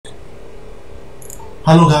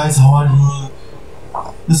Hello guys, how are you?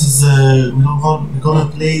 This is we're gonna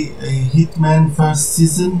play a Hitman first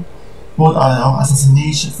season, both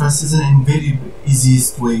assassination first season in very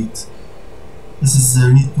easiest way. This is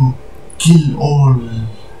we need to kill all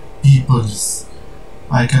peoples.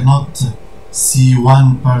 I cannot see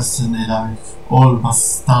one person alive. All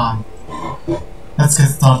must die. Let's get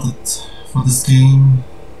started for this game,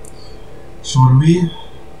 shall we?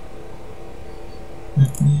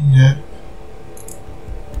 Yep.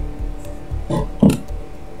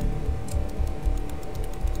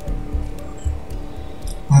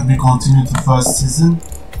 Let me continue the first season,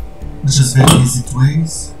 which is very easy to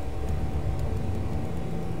ways.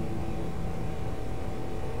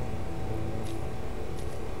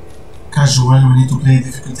 Casual, we need to play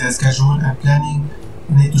difficulty as casual and planning.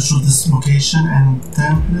 I need to choose this location and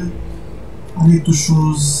template. I need to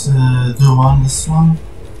choose this one,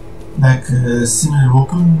 like similar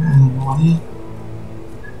weapon and money.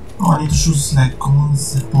 Oh, I need to choose like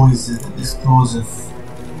cones, poison, explosive.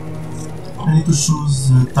 I need to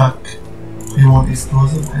choose tac, remote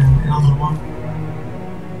explosive, and another one.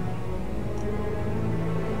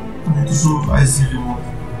 I need to choose IC remote.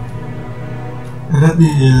 Let me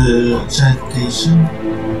change location.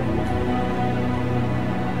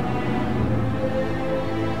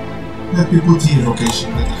 Let me put here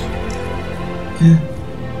location better. Okay.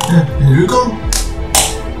 Yeah, here we go.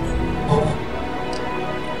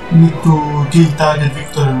 We need to kill target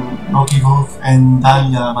Victor Nokivov and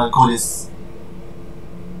Dalia Margolis.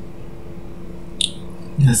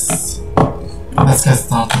 Yes. Let's get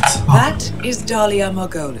started. That is Dalia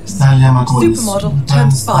Margolis. Dalia Margolis. Supermodel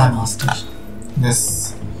turned spy master.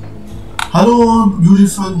 Yes. Hello,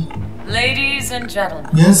 beautiful. Ladies and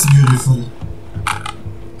gentlemen. Yes, beautiful.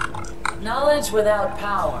 Knowledge without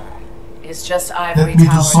power is just ivory tower. Let me do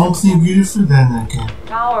tower. something beautiful, then I can.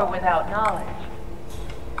 Power without knowledge.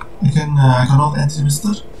 I cannot enter,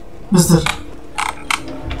 Mister.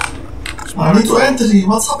 I need to enter.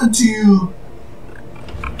 What's happened to you?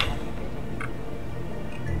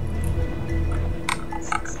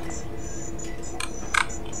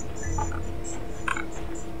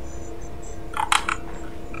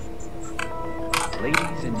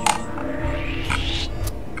 Ladies and gentlemen.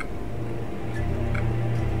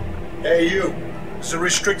 Hey, you. This is a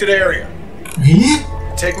restricted area. Really?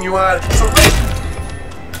 Taking you out. Surrender.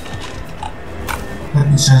 Let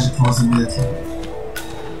me change the clause immediately.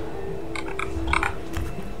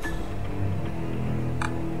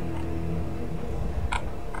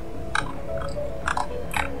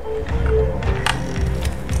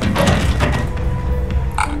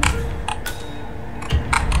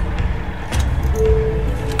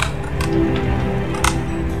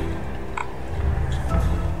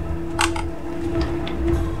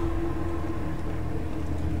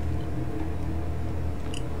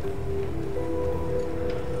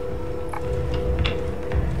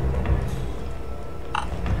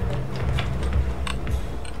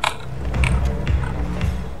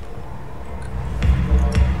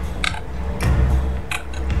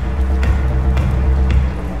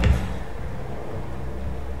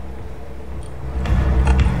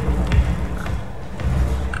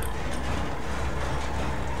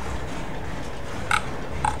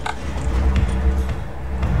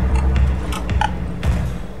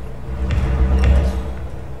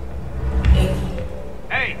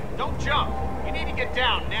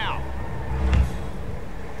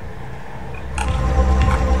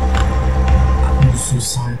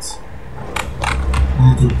 Suicide. I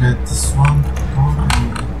need to get this one.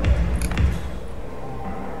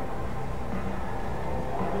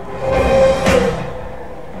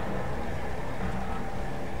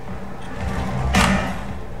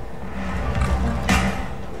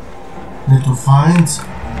 Need to find.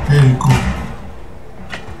 There you go.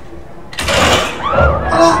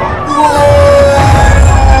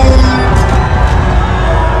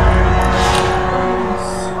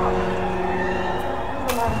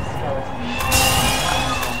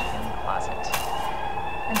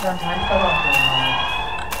 Sometimes the longer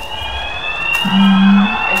A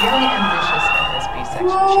young, ambitious FSB section chief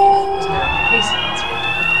was known to hasten its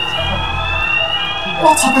Victor to his home.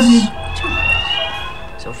 What's happening? Too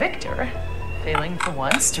much. So Victor, failing for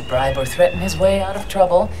once to bribe or threaten his way out of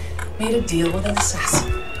trouble, made a deal with an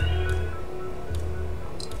assassin.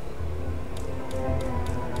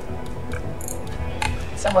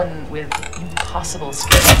 Someone with impossible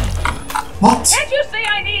skill. What? Can't you see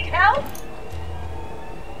I need help?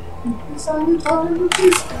 Please, I need help,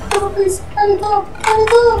 please. Please, I need help. I need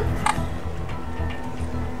help.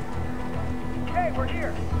 Hey, we're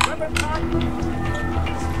here. Weapons on.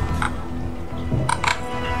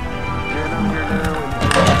 Get under now.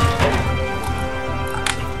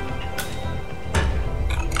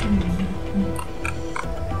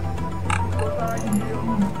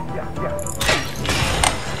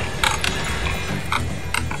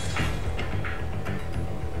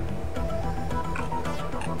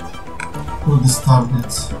 Put this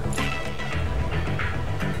target.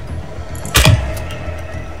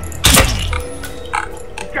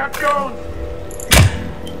 Got Jones!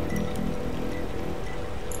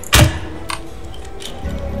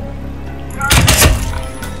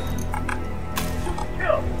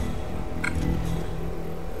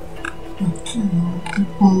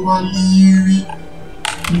 Tipo ali,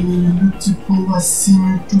 tipo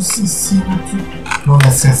assim, tudo assim, tudo. No,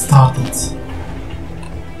 let's get started.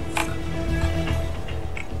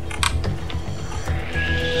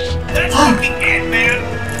 That's fucking it, man!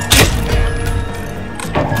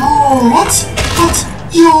 Oh, what? What?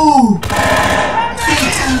 Yo!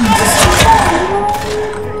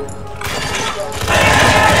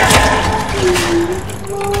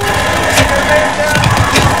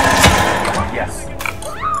 Yes.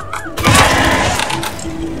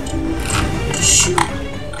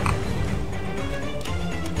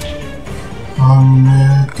 I'm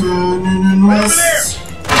turning west.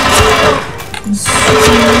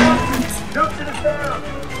 Jump to the sound!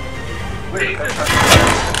 Wait,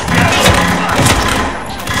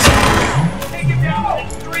 take it down!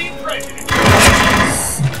 Extreme prejudice!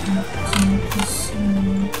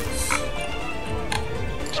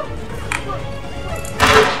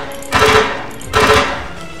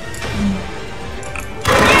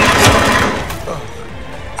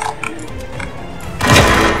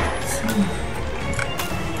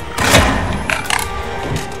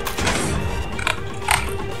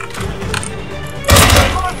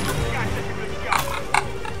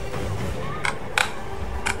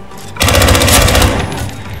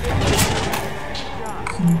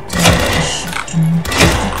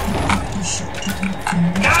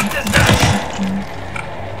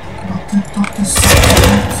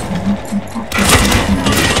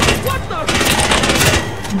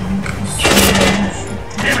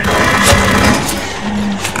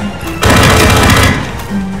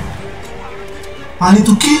 I need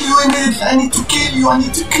to kill you, Emil! I need to kill you! I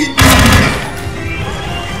need to kill you!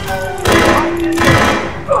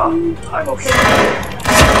 I'm okay.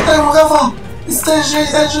 Hey, whatever! It's DJ,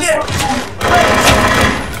 I just...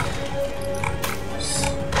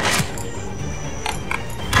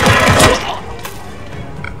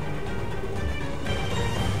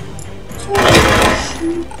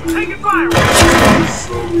 Taking fire!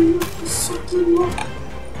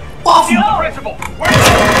 Awful! The principal!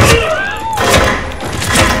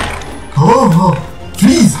 Oh,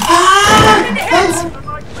 please! Ah!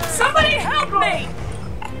 Somebody help me!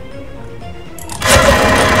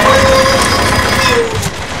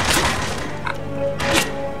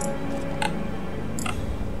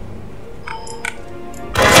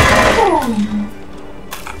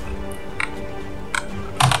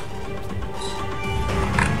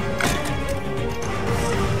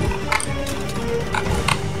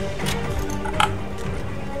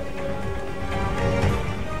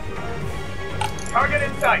 Target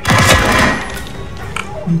in sight!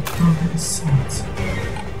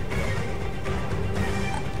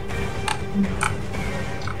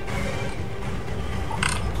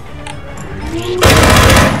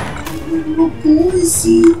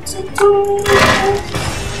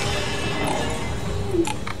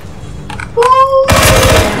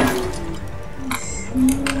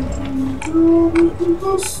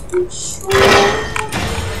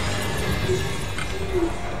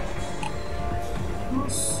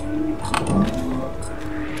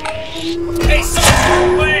 Hey,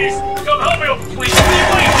 someone, please! Come help me, please!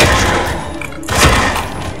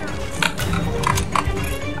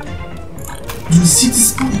 Do you see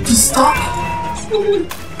this stuff?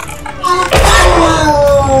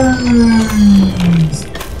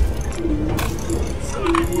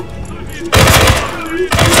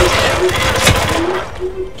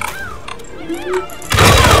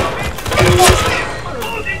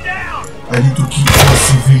 I need to keep the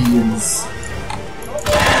civilians.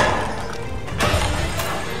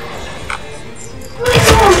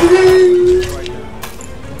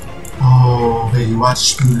 Oh, very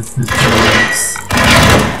much beautiful things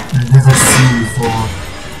I've never seen before.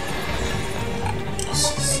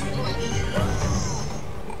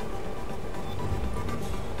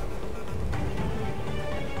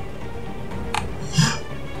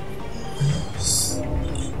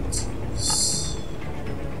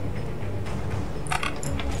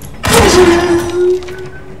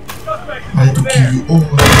 I had to kill you all.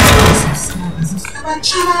 Subscribe my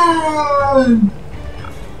channel!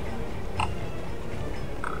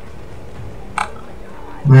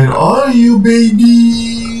 Where are you,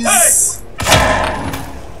 babies?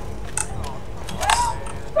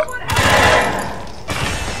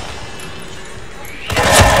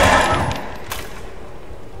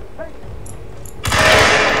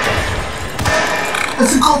 I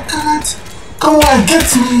forgot that! Come on,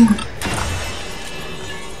 get me!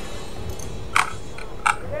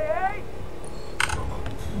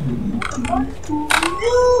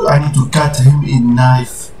 I need to cut him in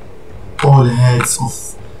knife. All heads of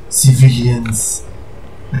civilians.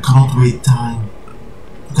 I cannot wait time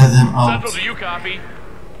to get them out. Central, do you copy?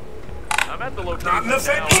 I'm at the location now.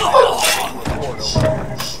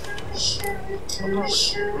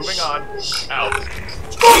 Moving on. Out.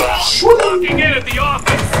 Locking in at the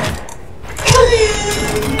office.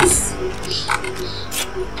 Please.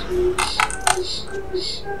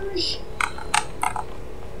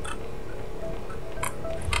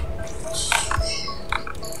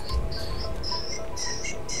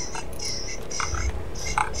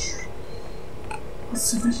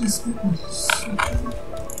 Civilians,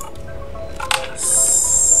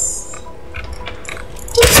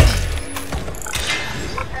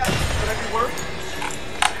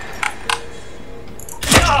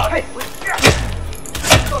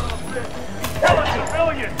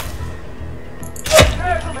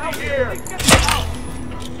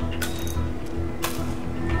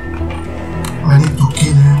 I need to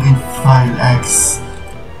kill him in File X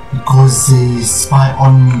because they spy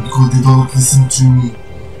on me because they don't listen to me.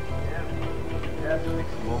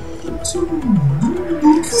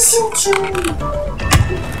 Don't listen to me.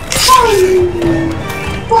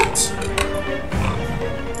 What?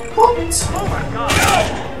 What? Oh my God!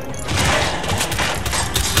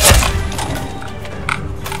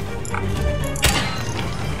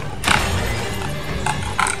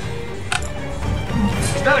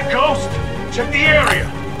 Is that a ghost? Check the area.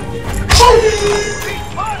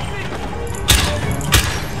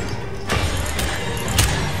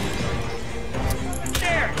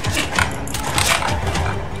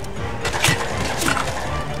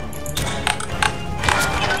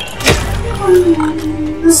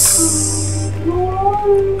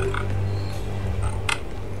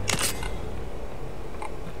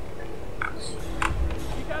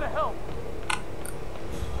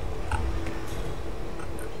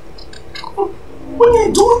 When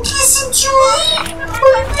you don't listen to me,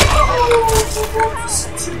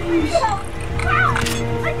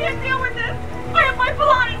 I can't deal with this! I have my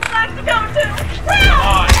belongings back to go to!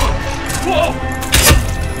 Whoa!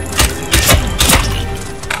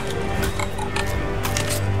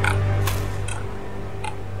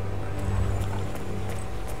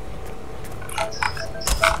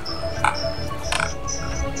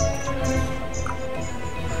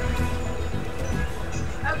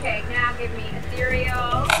 Okay, now give me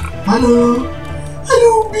ethereal. hello,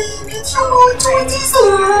 hello, baby, do you want to this?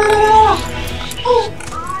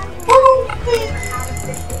 Hello, baby.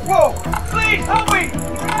 Whoa! Please help me!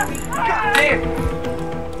 God damn!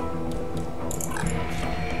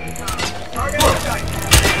 Target on site.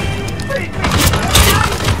 Please!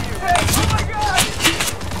 Hey! Oh my God!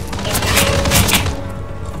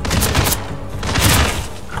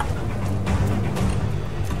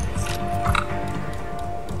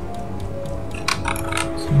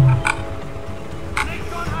 Snake's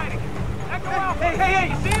gone hiding. Echo out! Hey, hey, hey!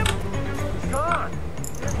 You see him? He's gone.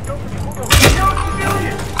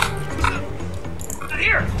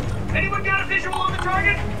 Here! Anyone got a visual on the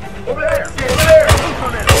target? Over there! Over there!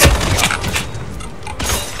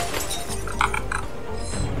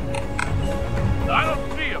 I don't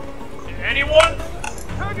see him. Anyone?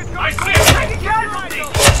 I see him! Taking casualty!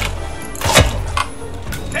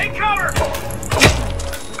 Take cover!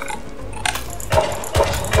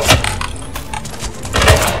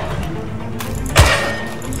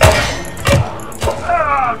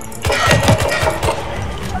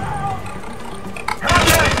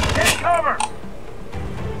 Take cover!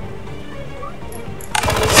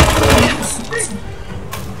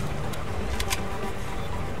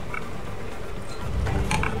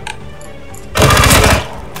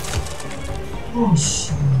 Oh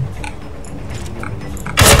shit.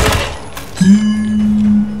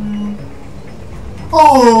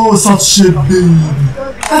 Oh, such a baby.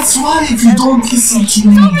 That's why if you don't listen to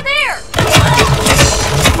me. Over there!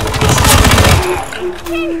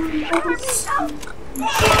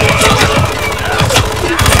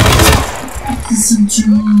 Listen to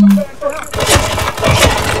me.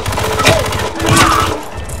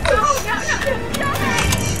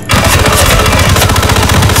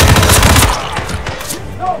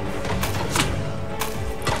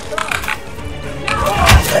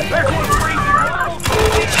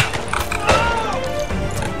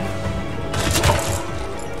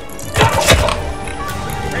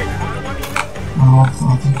 I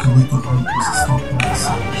think the way to help is to stop this.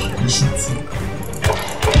 I should see.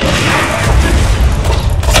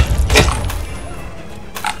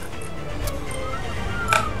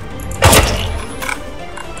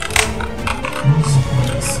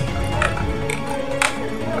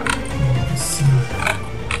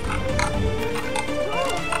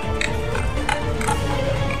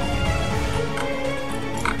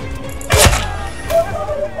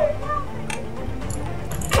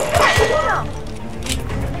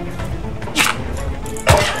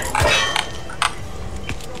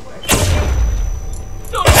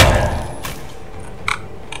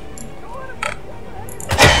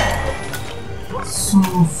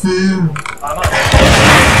 fair. I'm up.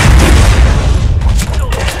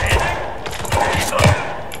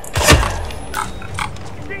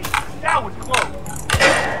 That was close.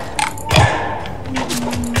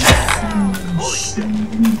 Holy shit.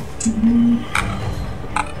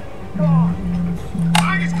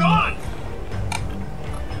 Target's gone.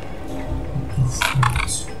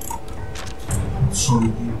 I'll show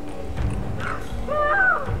you.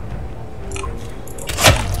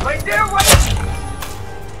 Right there, right.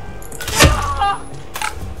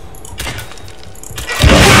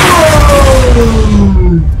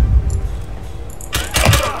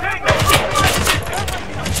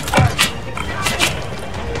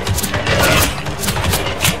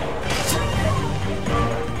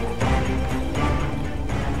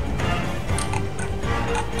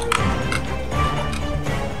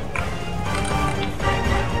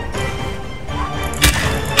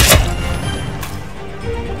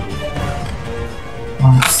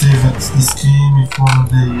 I'll save it this game before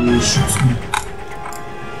they shoot me.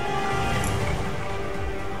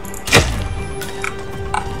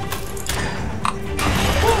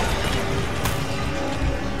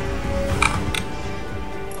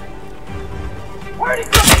 Where'd he go?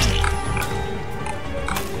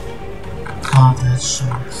 Card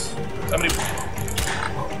headshots. Somebody.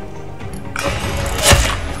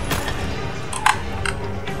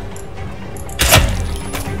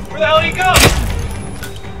 Where the hell did he go?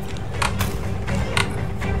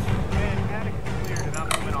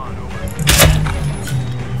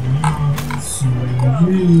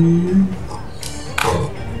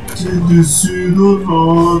 T'es dessus de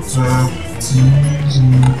votre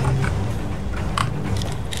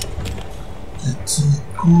petit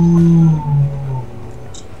coup.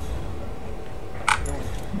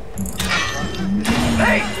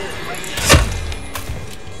 Hey!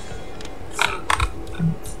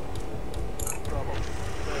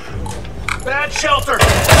 Bad shelter!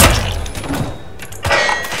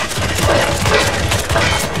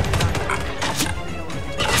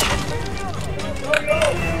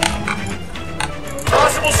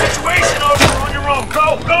 Possible situation over on your own. Go,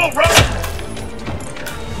 run!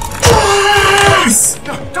 Yes!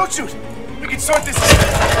 No, don't shoot! We can sort this out.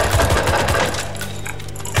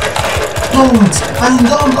 Don't! I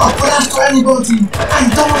don't operate to anybody! I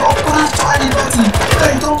don't operate to anybody!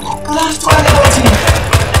 I don't operate to anybody!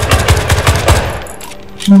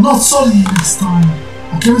 You're not sorry this time.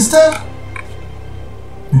 Okay, mister?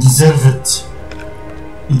 You deserve it.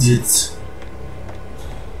 Idiot.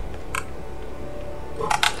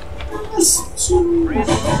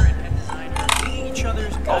 Each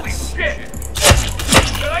other's holy shit!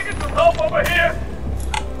 Can I get some help over here?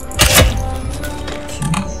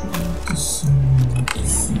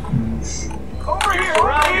 Over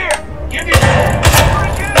here! Give me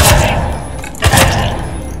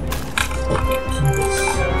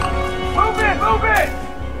Move it!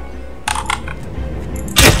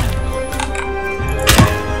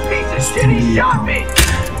 Piece of shit, he shot me!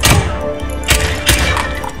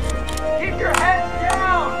 Keep your head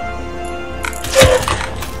down!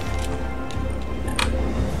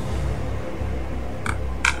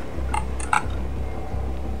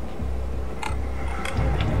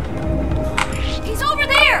 He's over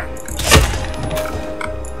there!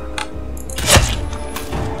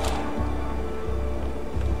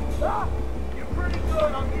 You're pretty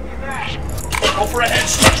good, I'll give you that. Go for a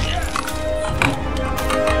headshot.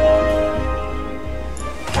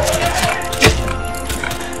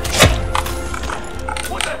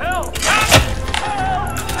 What the hell?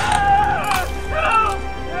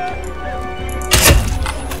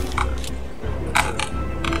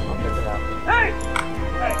 Hey!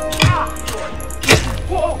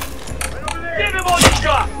 Whoa! Right over there. Give him all you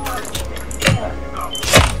got!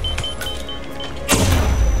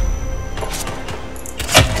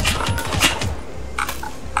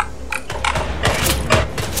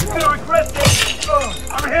 You're gonna regret this!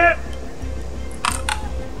 I'm hit!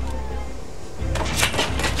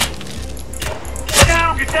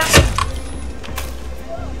 Get down!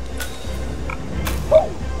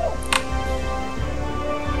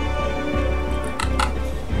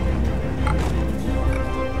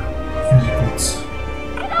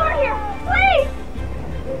 Get over here! Please!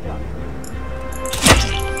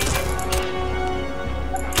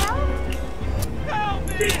 Help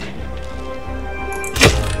me!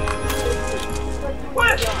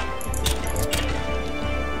 What?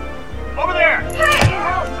 Over there! Hey!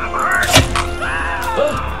 I'm hurt!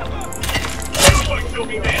 Don't want to kill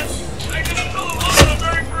me, man! I didn't know the law the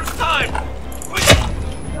very first time!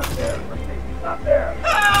 Stop there!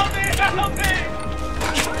 Help me! Help me!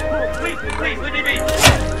 Please, leave me be!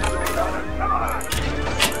 Come on!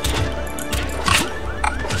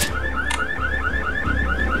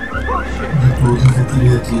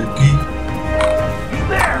 immediately, okay?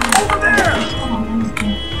 There! Over there!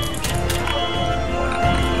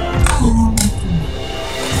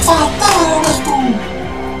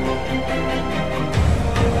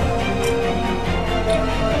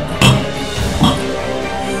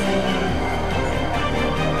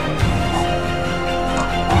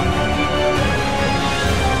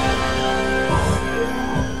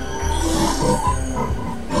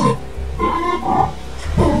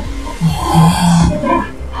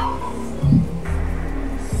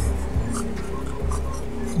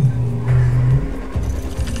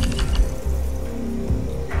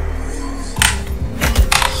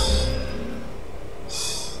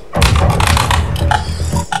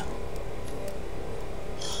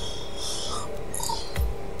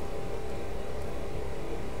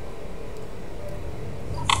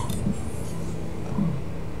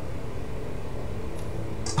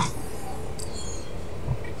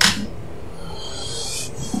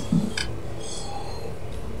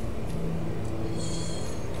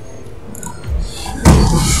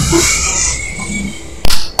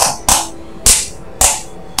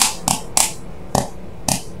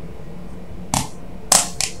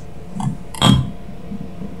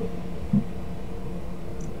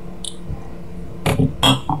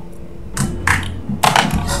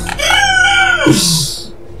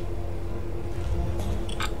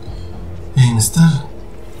 Hey, Mister.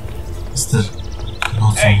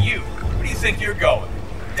 Hey, you! Where do you think you're going?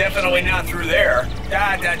 Definitely not through there.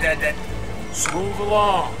 Just move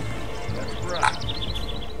along. That's right.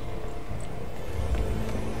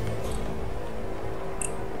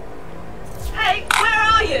 Hey, where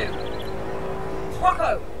are you?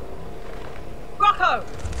 Rocco! Rocco!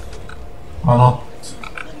 Why not?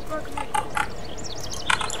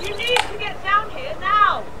 You need to get down here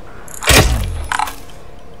now!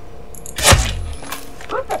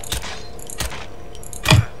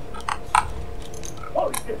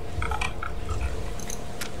 Holy shit!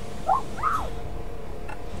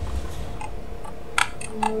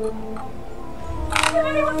 Can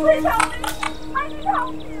anyone please help me? I need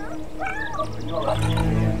help here! Help!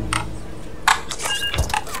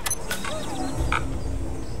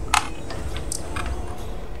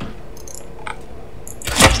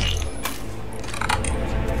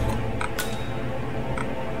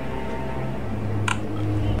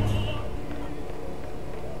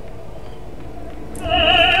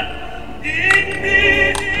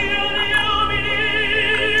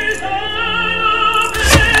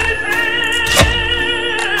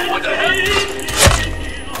 What the hell?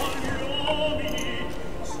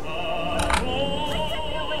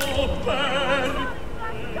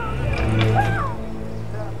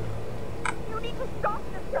 You need to stop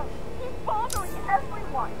this guy! He's bothering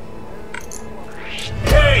everyone!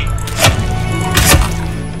 Hey!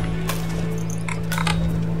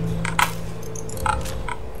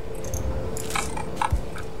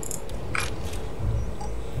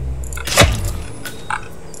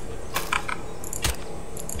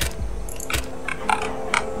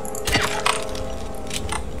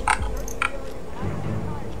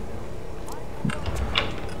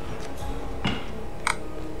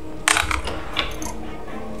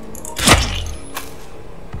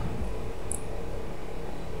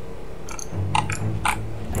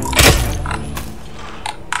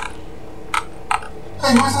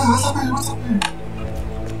 Hey, what's happening? What's happening?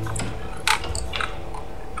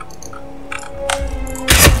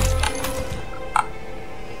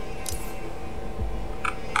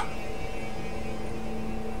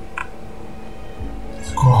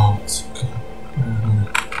 Let's go out. Okay.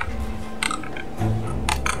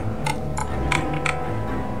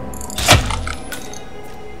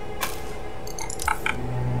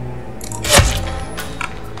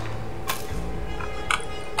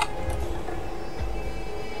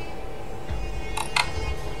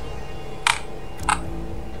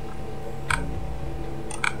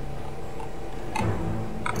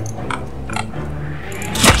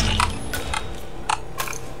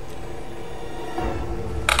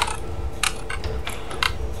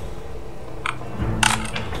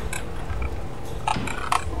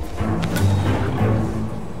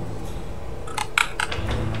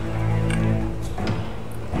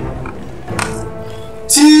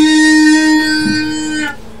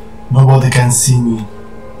 Nobody can see me.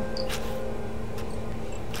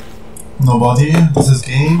 Nobody. This is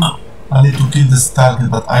game. I need to kill this target,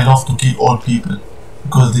 but I love to kill all people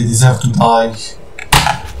because they deserve to die.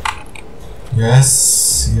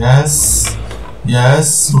 Yes, yes,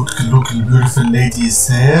 yes. Look, the beautiful lady is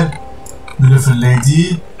there. Beautiful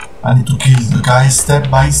lady. I need to kill the guy step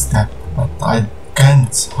by step, but I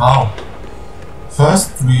can't. How?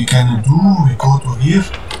 First we go to here.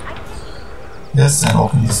 Yes, and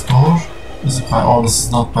open this door. This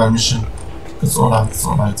is not permission. It's alright, it's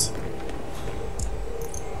alright.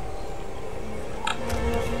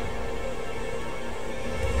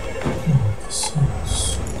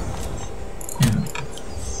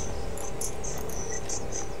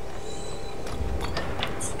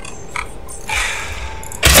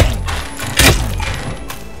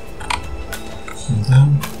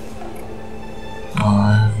 Then I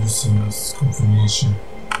have this confirmation.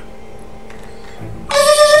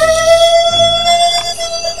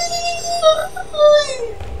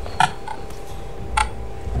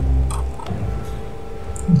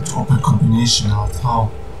 Open combination out.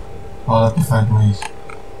 How? Oh, let me find a way.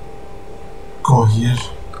 Go here.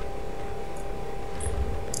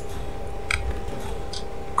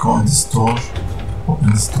 Go in this door. Open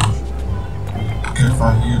this door. Can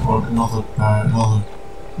find here or another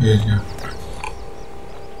area.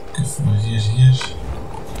 Can find here.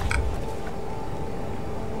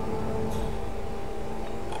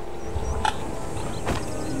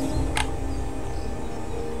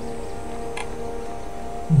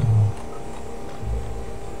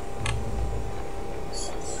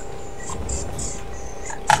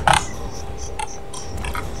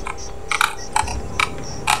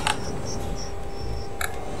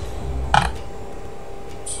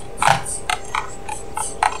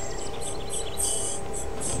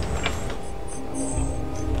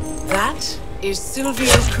 Is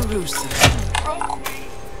Silvio Caruso.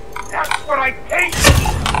 That's what I hate!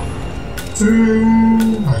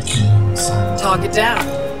 I can't. Target down.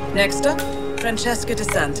 Next up, Francesca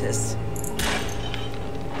DeSantis.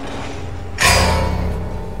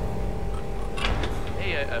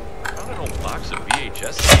 Hey, I found an old box of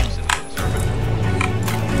VHS tapes in the observatory.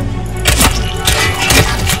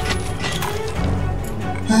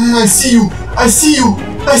 I see you! I see you!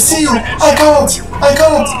 I see you! I got it! I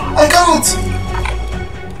got it! I got it!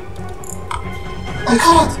 I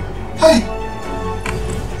got it! Hey!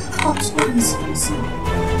 I got it! Where is it?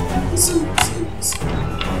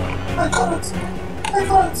 I got it! I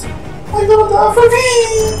got it! I got it!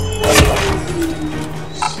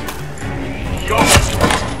 Go!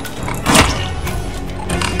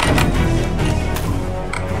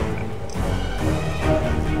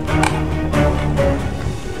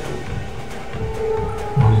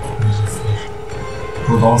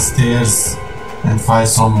 Go downstairs and find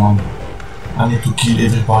someone. I need to kill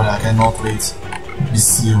everybody, I cannot wait. Let me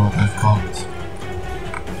see what I've got.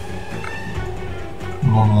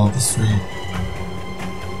 No, not this way.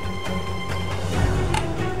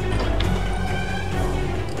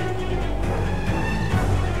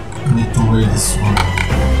 I need to wait this one.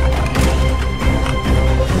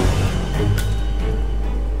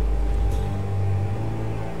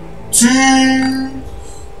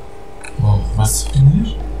 Oh, what's in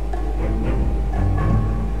here?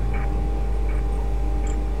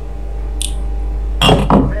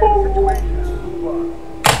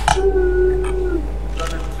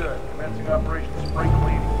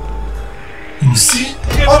 You see?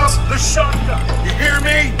 Give What? up the shotgun! You hear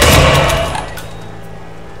me?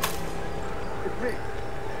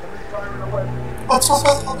 What?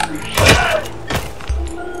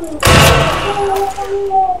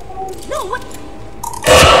 No, what?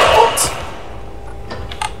 What?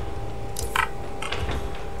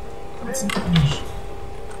 What's in here?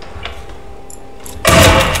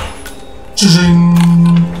 Ching!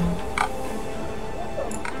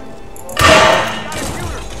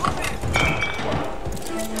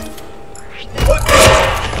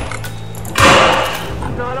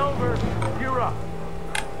 Not over. You're up.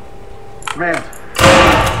 Man.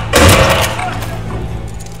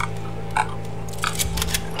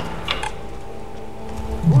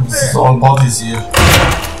 This is all bodies here.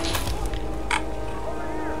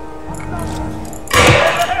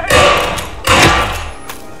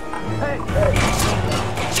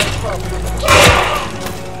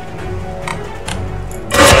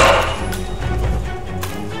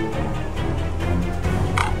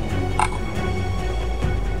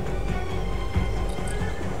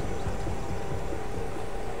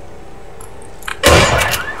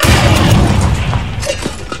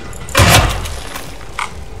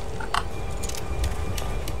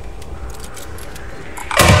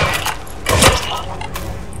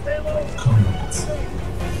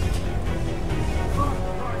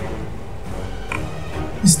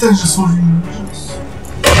 It's dangerous for you.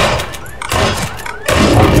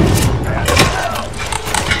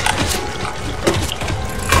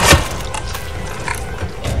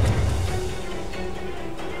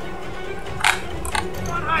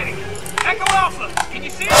 Not hiding. Echo Alpha, can you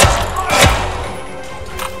see us?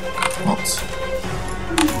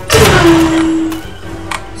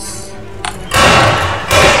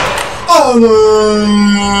 Doctor.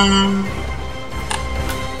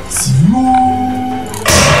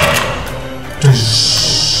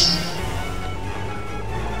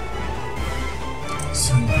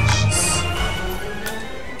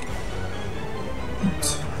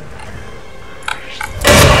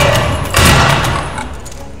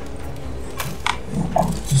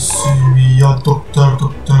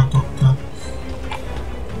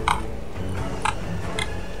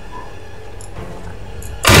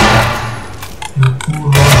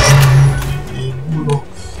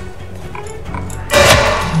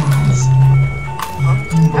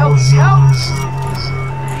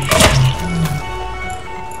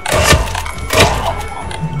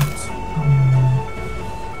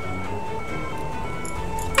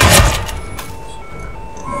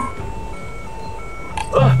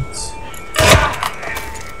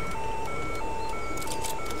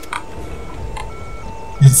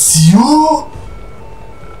 It's you?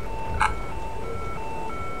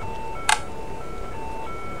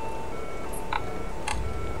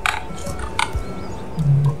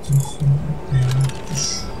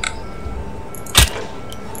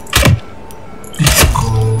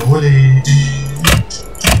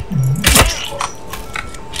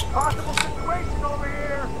 Possible situation over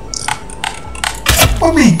here.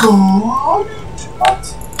 Oh my god!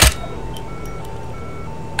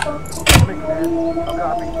 I'm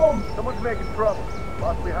copy. Someone's making trouble.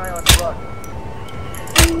 Possibly high on drugs.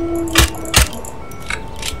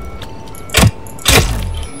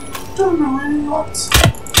 Don't know what.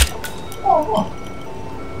 Oh.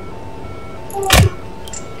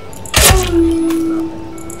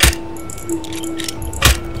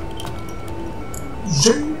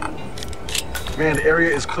 Command, area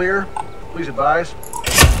is clear. Please advise.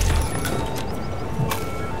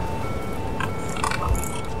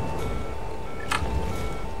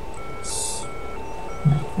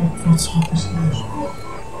 What's happening here?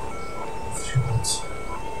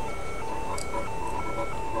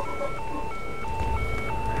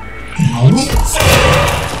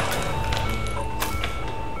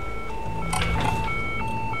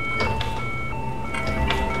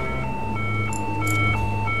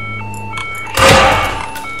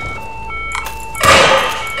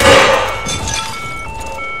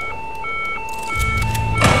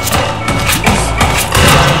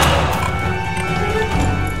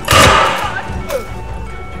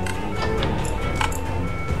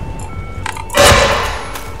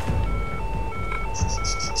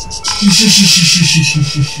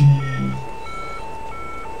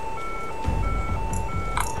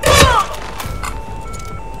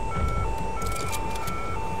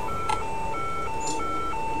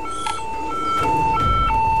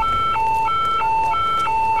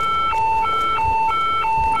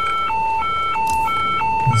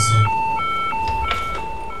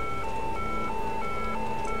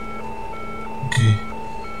 Okay,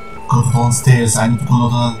 go downstairs. I need to go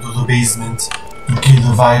to the basement to kill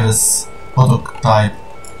the virus prototype.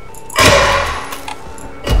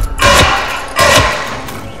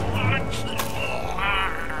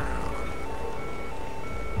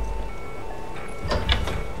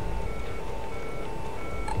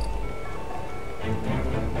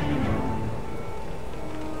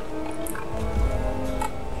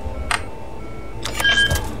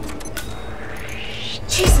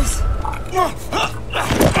 Jesus!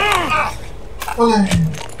 Okay.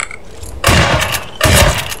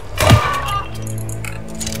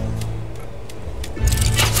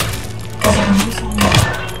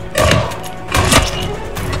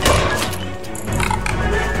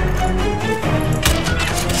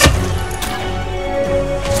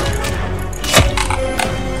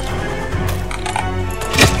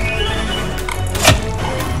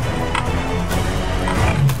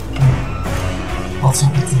 What's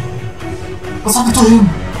happened to him? What's happened to him?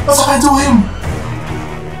 What's happened to him?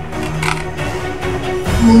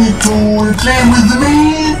 You need to claim with me.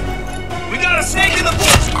 We got a snake in the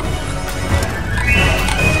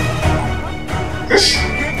bush!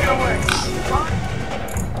 Get away.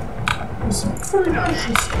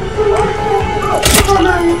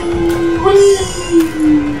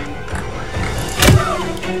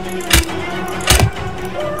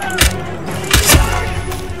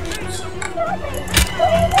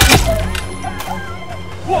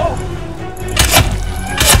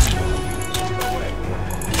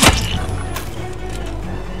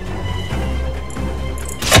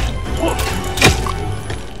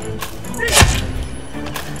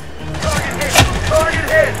 Target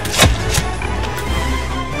hit!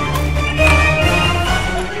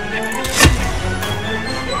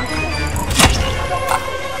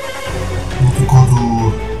 Need to go to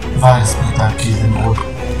virus but I kill them all.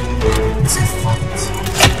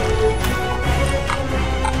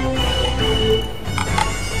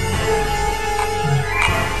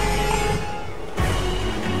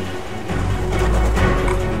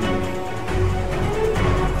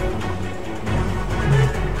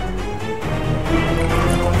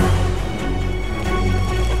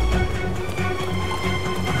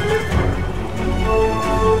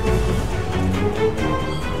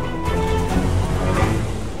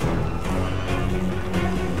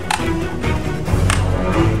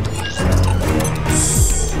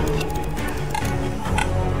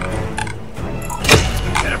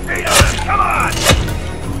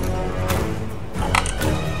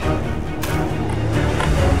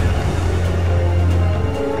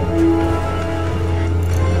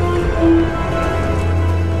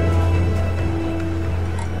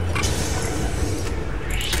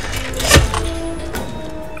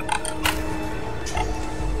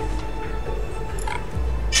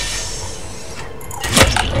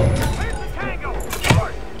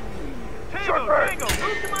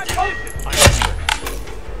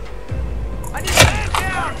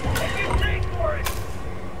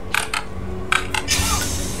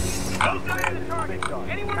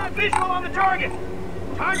 Anyone have visual on the target?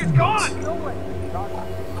 Target's gone!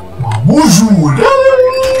 Bonjour!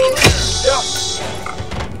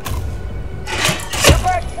 Get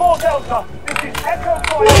back, full Delta! This is Echo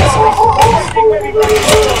Fire! Everything ready for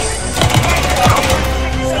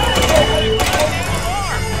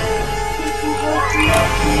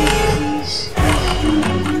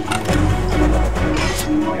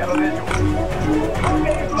we have a visual.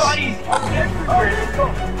 Bodies everywhere!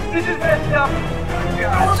 This is messed up!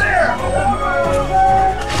 Over there!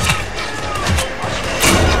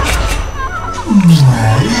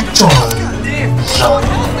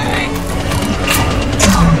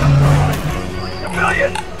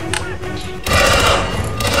 Civilian!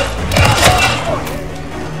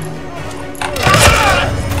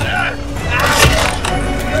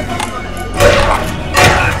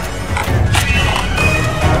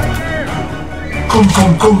 Come,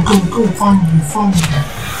 find me.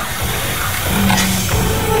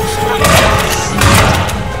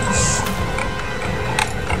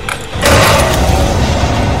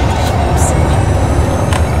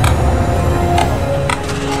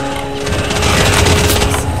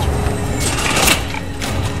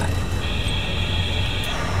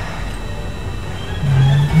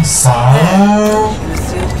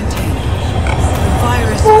 Sealed container.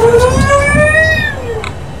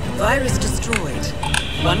 Virus destroyed.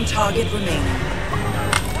 One target remaining.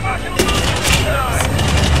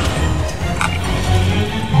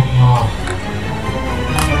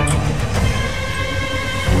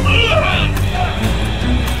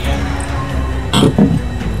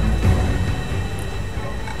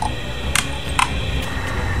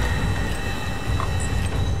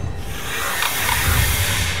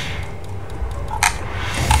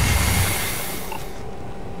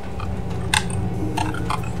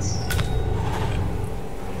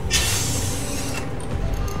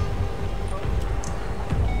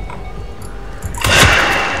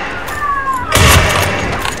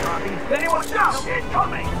 Anyone down?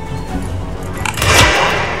 Incoming!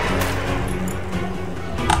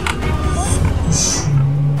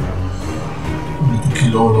 I need to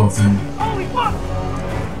kill all of them. Holy fuck!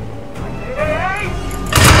 Hey!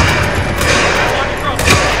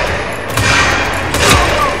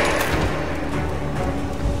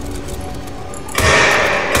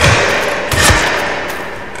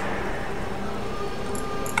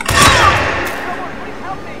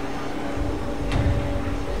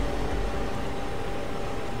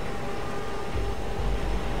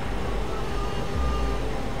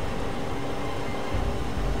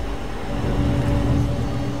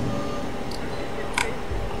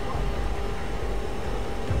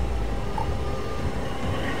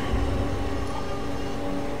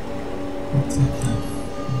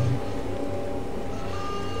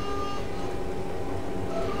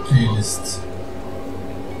 Playlist.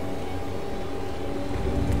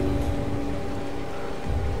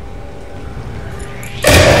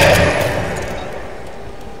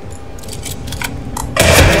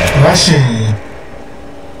 Rushing.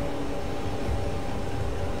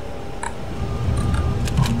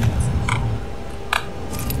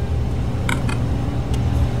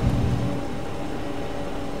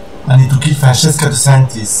 I need to kill Francesca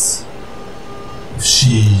DeSantis. If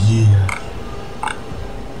she here.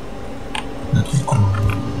 That we cool.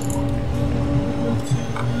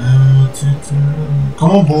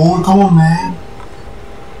 Come on, boy. Come on, man.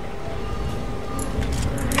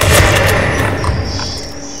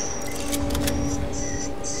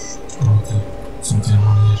 Something on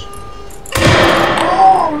here.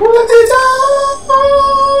 Oh, look at these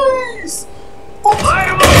eyes!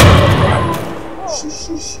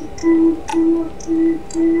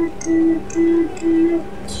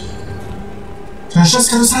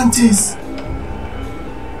 Francesca DeSantis!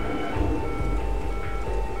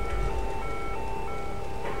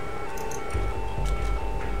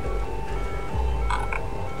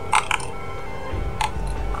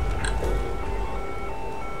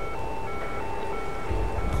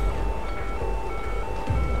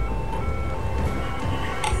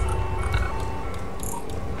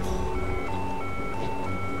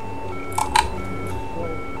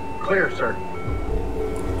 Clear, sir.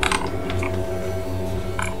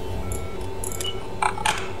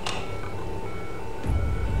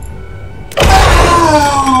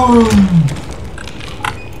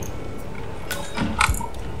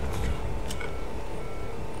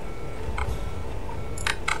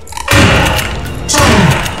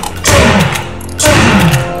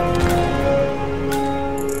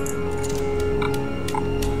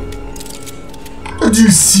 Do you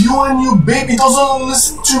see when your baby doesn't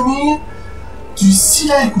listen to me? Do you see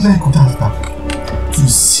là, écoute, arrête pas. Do you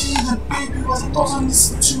see the baby doesn't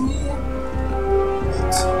listen to me?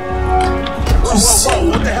 Whoa,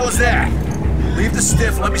 what the hell is that? Leave the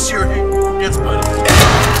stiff, let me see your hands, buddy.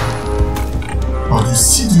 Oh, do you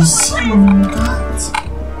see when that?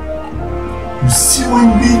 You see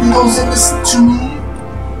when baby doesn't listen to me?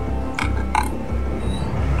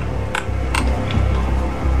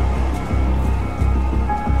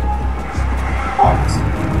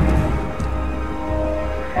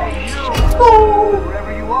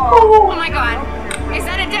 Oh my god! Is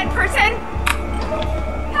that a dead person?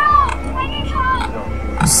 Help! I need help!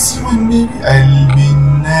 You see when baby قلبي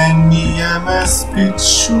الناني يا مسبت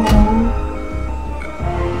شو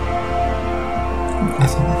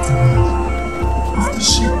after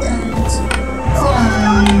she died.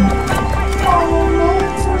 Oh no,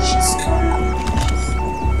 she's coming.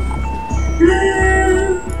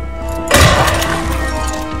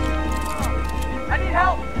 I need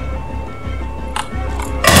help!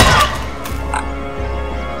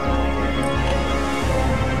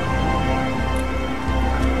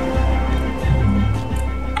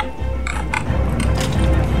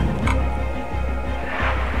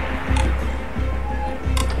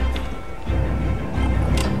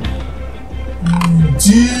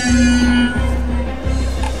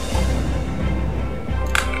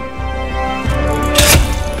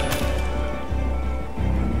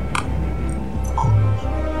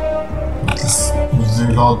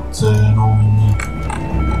 Without knowing me.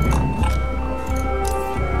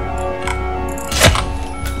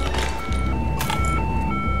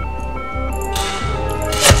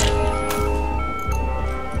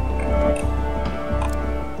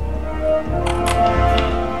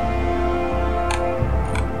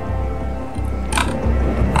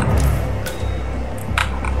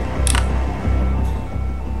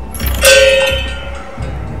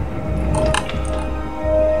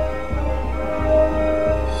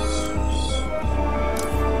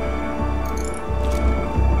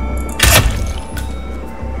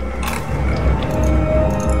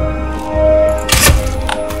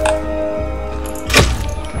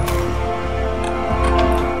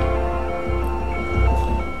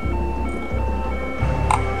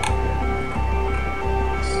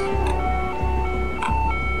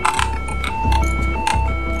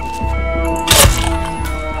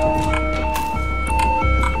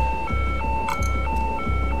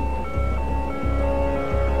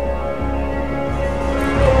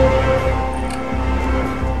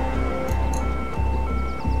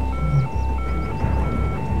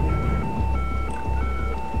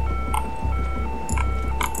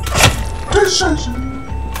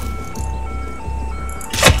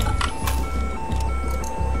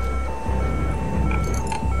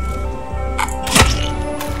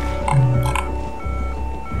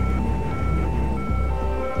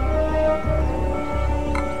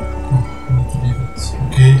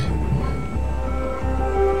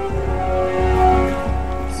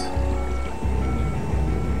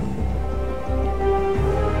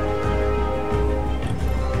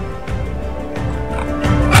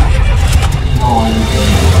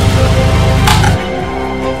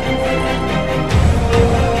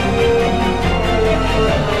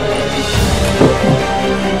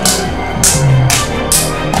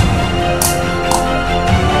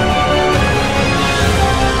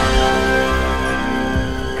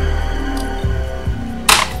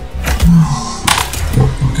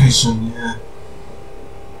 Yeah.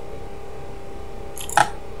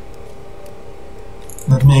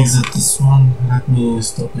 Let me exit this one. Let me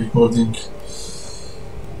stop recording.